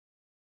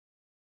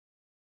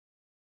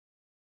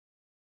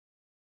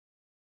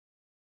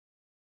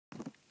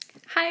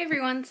Hi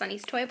everyone,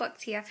 Sunny's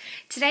Toybox here.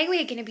 Today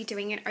we are going to be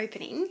doing an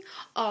opening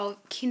of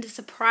Kinder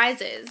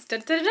Surprises. Da,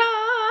 da, da.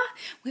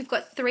 We've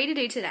got 3 to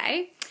do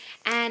today,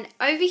 and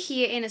over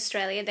here in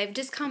Australia they've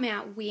just come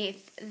out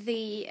with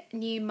the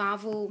new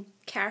Marvel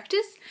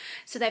characters.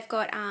 So they've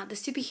got the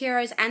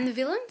superheroes and the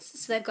villains.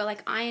 So they've got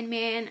like Iron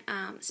Man,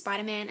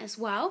 Spider-Man as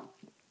well,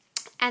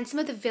 and some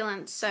of the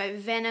villains, so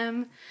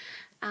Venom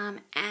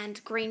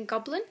and Green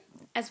Goblin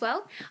as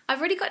well. I've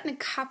already gotten a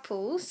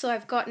couple, so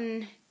I've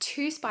gotten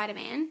 2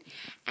 Spider-Man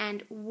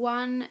and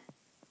 1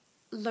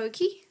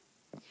 Loki,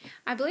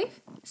 I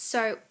believe.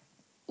 So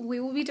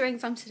we will be doing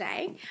some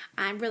today.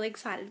 I'm really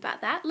excited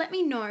about that. Let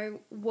me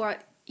know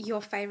what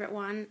your favourite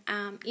one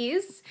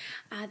is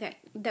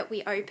that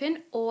we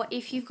open, or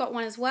if you've got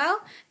one as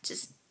well,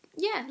 just,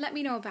 yeah, let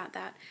me know about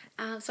that.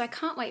 So I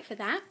can't wait for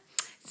that.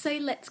 So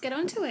let's get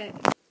on to it.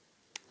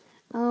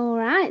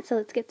 Alright, so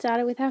let's get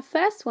started with our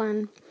first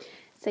one.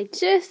 So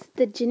just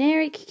the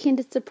generic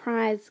Kinder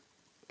Surprise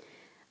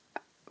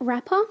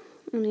wrapper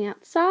on the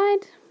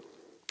outside,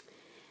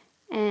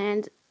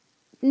 and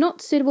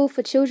not suitable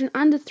for children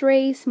under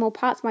 3, small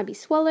parts might be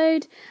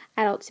swallowed,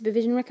 adult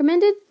supervision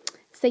recommended.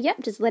 So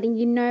yep, just letting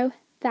you know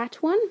that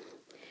one,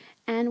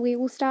 and we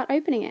will start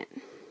opening it.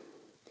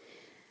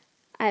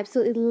 I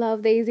absolutely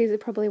love these. These are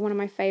probably one of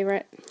my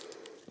favourite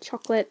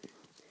chocolate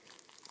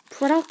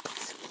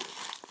products.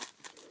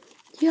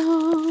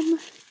 Yum!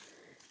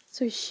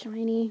 So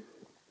shiny.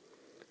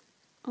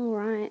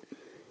 Alright.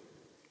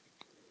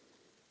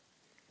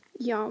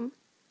 Yum.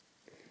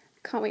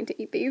 Can't wait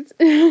to eat these.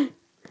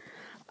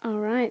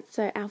 Alright,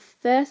 so our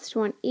first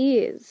one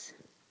is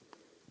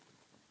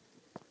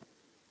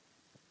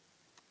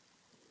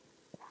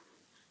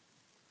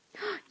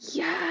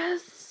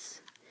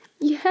yes!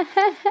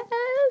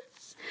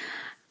 Yes!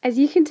 As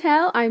you can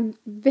tell, I'm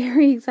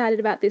very excited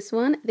about this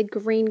one, the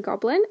Green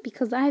Goblin,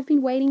 because I have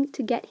been waiting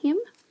to get him.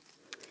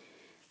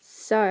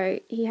 So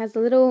he has a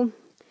little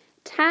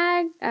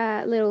tag,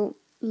 little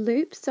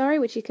loop,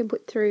 which you can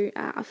put through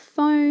a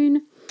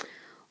phone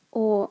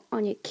or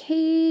on your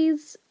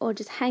keys, or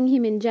just hang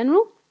him in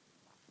general.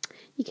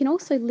 You can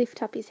also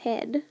lift up his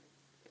head,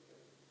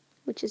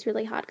 which is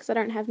really hard because I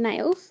don't have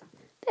nails.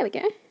 There we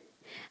go.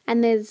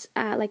 And there's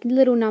like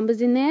little numbers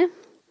in there.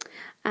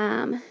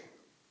 Let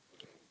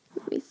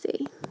me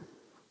see.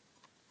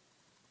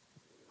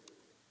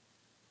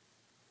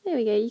 There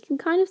we go. You can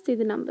kind of see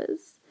the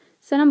numbers.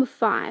 So number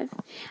 5,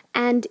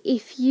 and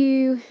if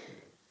you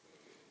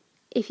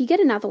get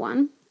another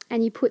one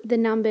and you put the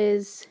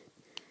numbers,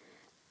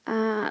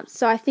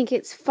 so I think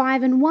it's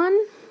 5 and 1,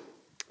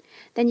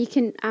 then you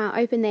can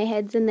open their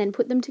heads and then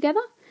put them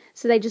together,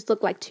 so they just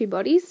look like 2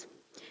 bodies,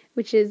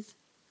 which is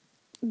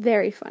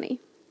very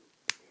funny.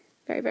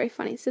 Very, very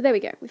funny. So there we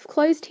go. We've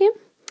closed him.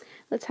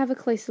 Let's have a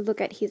closer look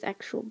at his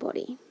actual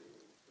body.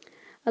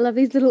 I love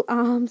these little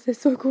arms. They're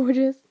so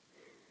gorgeous.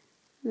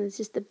 And there's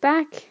just the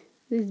back.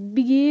 These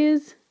big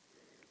ears.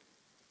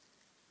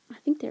 I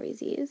think they're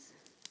his ears.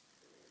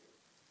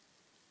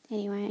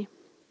 Anyway,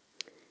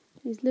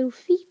 his little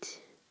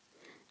feet.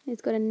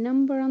 It's got a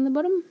number on the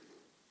bottom.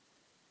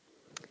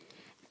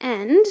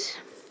 And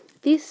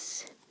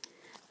this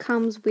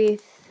comes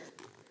with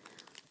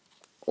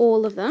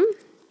all of them.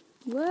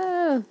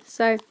 Whoa!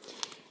 So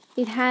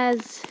it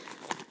has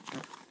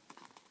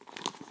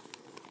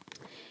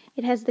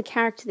the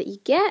character that you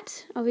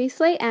get,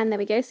 obviously, and there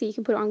we go. So you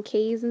can put it on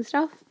keys and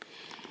stuff.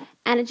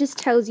 And it just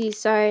tells you,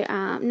 so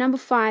number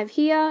 5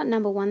 here,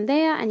 number 1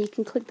 there, and you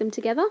can click them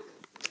together.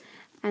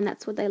 And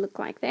that's what they look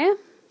like there. You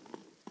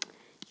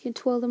can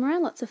twirl them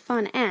around, lots of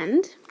fun.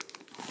 And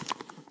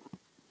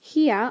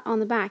here on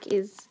the back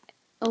is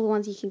all the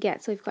ones you can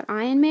get. So we've got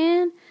Iron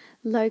Man,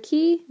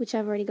 Loki, which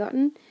I've already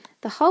gotten,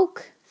 the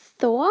Hulk,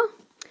 Thor,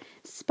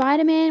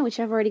 Spider-Man, which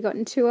I've already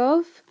gotten 2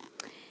 of.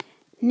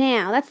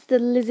 Now, that's the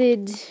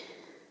lizard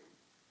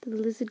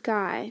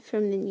guy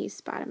from the new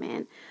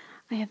Spider-Man.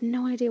 I have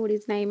no idea what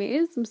his name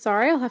is. I'm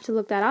sorry, I'll have to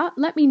look that up.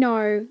 Let me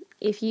know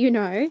if you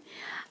know.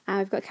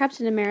 We've got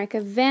Captain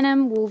America,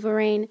 Venom,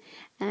 Wolverine,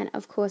 and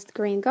of course the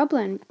Green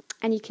Goblin.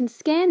 And you can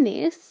scan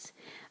this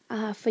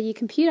for your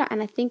computer,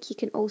 and I think you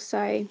can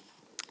also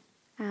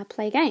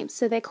play games.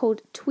 So they're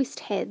called Twist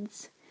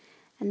Heads,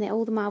 and they're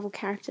all the Marvel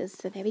characters.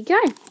 So there we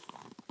go.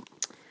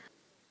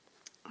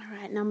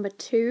 Alright, number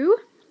 2.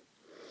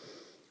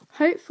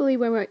 Hopefully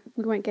we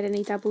won't get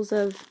any doubles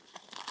of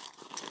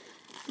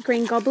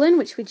Green Goblin,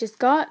 which we just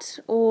got,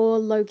 or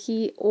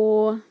Loki,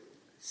 or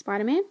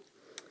Spider-Man,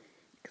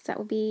 because that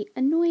would be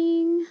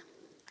annoying.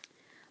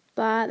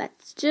 But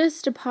that's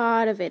just a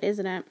part of it,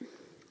 isn't it?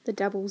 The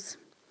doubles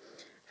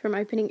from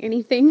opening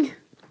anything.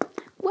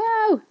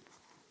 Whoa!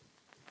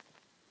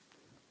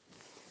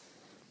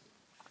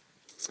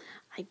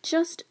 I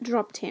just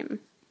dropped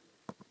him.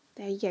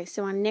 There you go.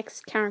 So our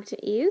next character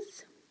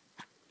is...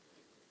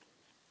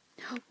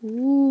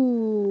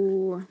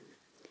 Ooh...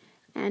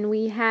 And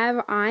we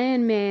have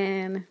Iron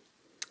Man.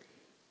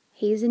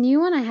 He's a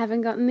new one. I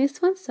haven't gotten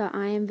this one, so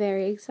I am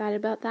very excited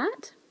about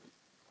that.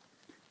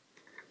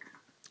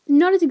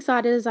 Not as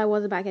excited as I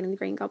was about getting the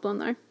Green Goblin,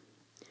 though.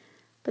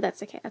 But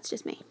that's okay. That's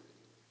just me.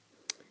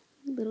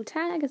 little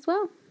tag as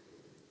well.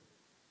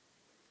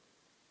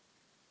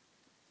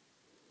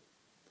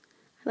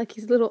 I like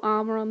his little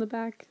armor on the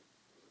back.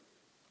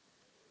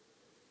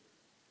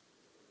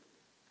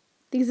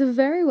 These are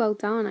very well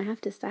done, I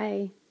have to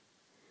say.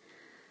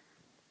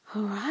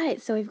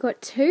 Alright, so we've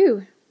got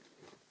 2.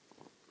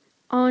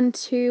 On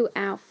to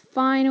our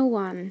final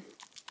one.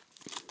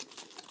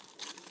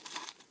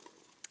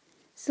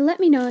 So let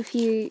me know if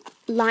you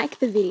like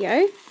the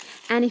video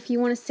and if you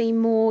want to see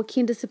more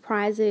Kinder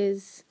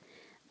Surprises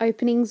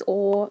openings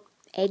or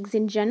eggs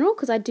in general,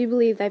 because I do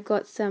believe they've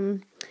got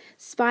some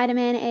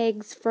Spider-Man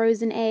eggs,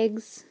 Frozen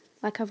eggs,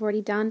 like I've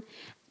already done,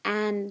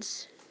 and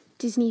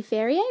Disney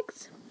fairy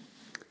eggs.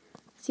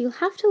 So you'll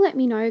have to let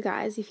me know,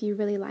 guys, if you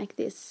really like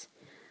this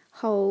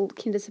whole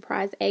Kinder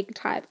Surprise egg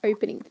type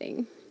opening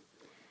thing.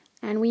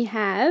 And we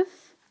have...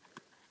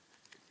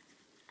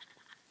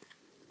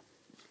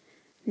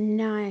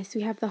 Nice,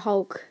 we have the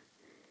Hulk.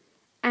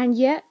 And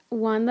yet,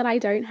 one that I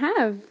don't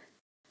have.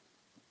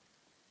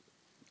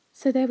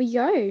 So there we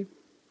go.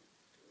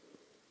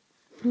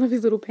 I love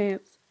his little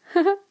pants.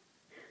 There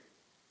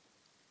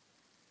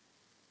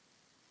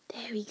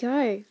we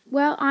go.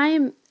 Well, I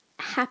am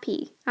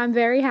happy. I'm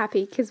very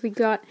happy because we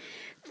got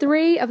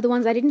 3 of the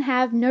ones I didn't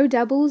have, no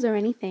doubles or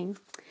anything.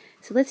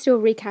 So let's do a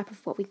recap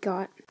of what we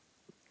got.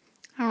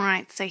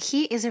 Alright, so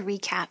here is a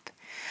recap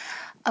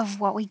of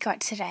what we got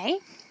today.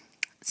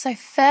 So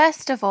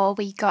first of all,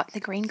 we got the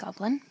Green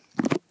Goblin.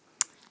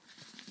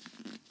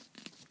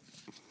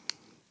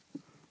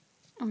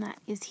 And that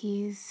is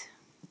his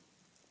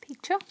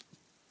picture.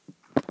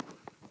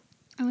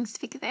 I'm going to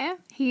stick it there.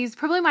 He's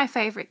probably my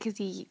favourite because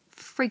he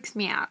freaks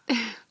me out.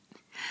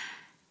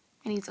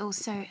 And he's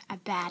also a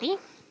baddie.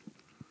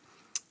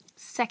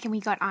 Second, we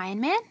got Iron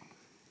Man.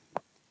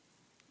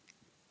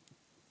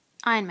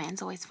 Iron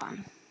Man's always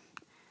fun.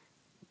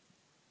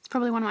 It's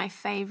probably one of my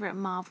favourite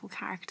Marvel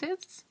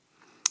characters.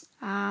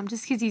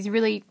 Just because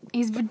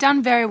he's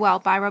done very well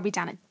by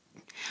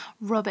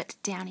Robert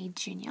Downey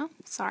Jr.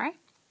 Sorry.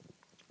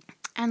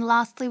 And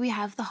lastly, we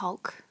have the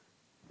Hulk.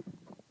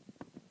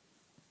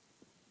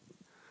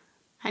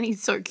 And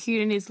he's so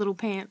cute in his little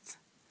pants.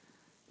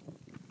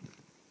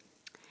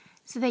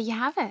 So there you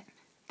have it.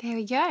 There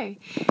we go.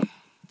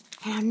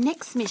 And our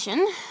next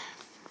mission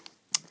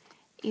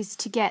is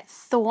to get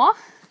Thor.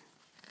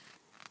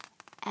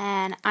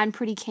 And I'm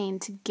pretty keen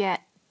to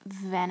get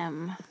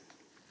Venom.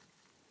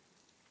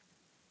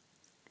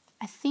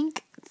 I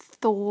think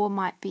Thor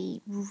might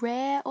be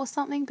rare or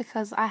something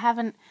because I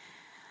haven't...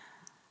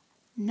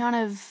 None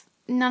of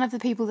the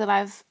people that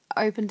I've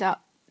opened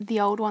up the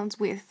old ones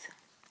with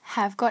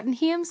have gotten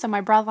him. So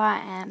my brother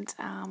and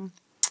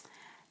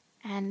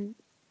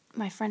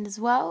my friend as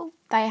well,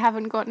 they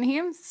haven't gotten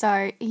him.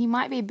 So he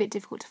might be a bit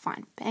difficult to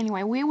find. But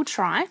anyway, we will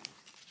try.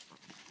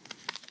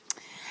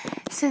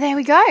 So there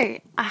we go.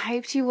 I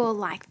hope you all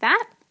like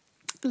that.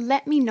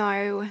 Let me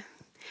know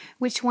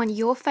which one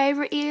your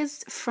favourite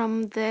is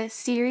from the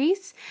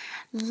series.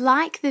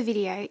 Like the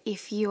video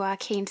if you are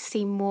keen to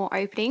see more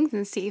openings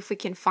and see if we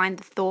can find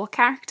the Thor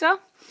character.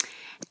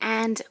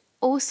 And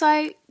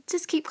also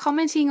just keep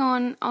commenting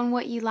on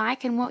what you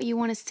like and what you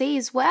want to see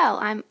as well.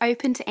 I'm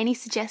open to any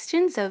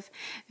suggestions of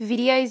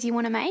videos you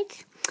want to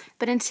make.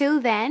 But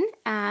until then,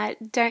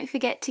 don't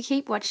forget to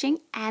keep watching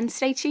and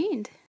stay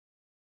tuned.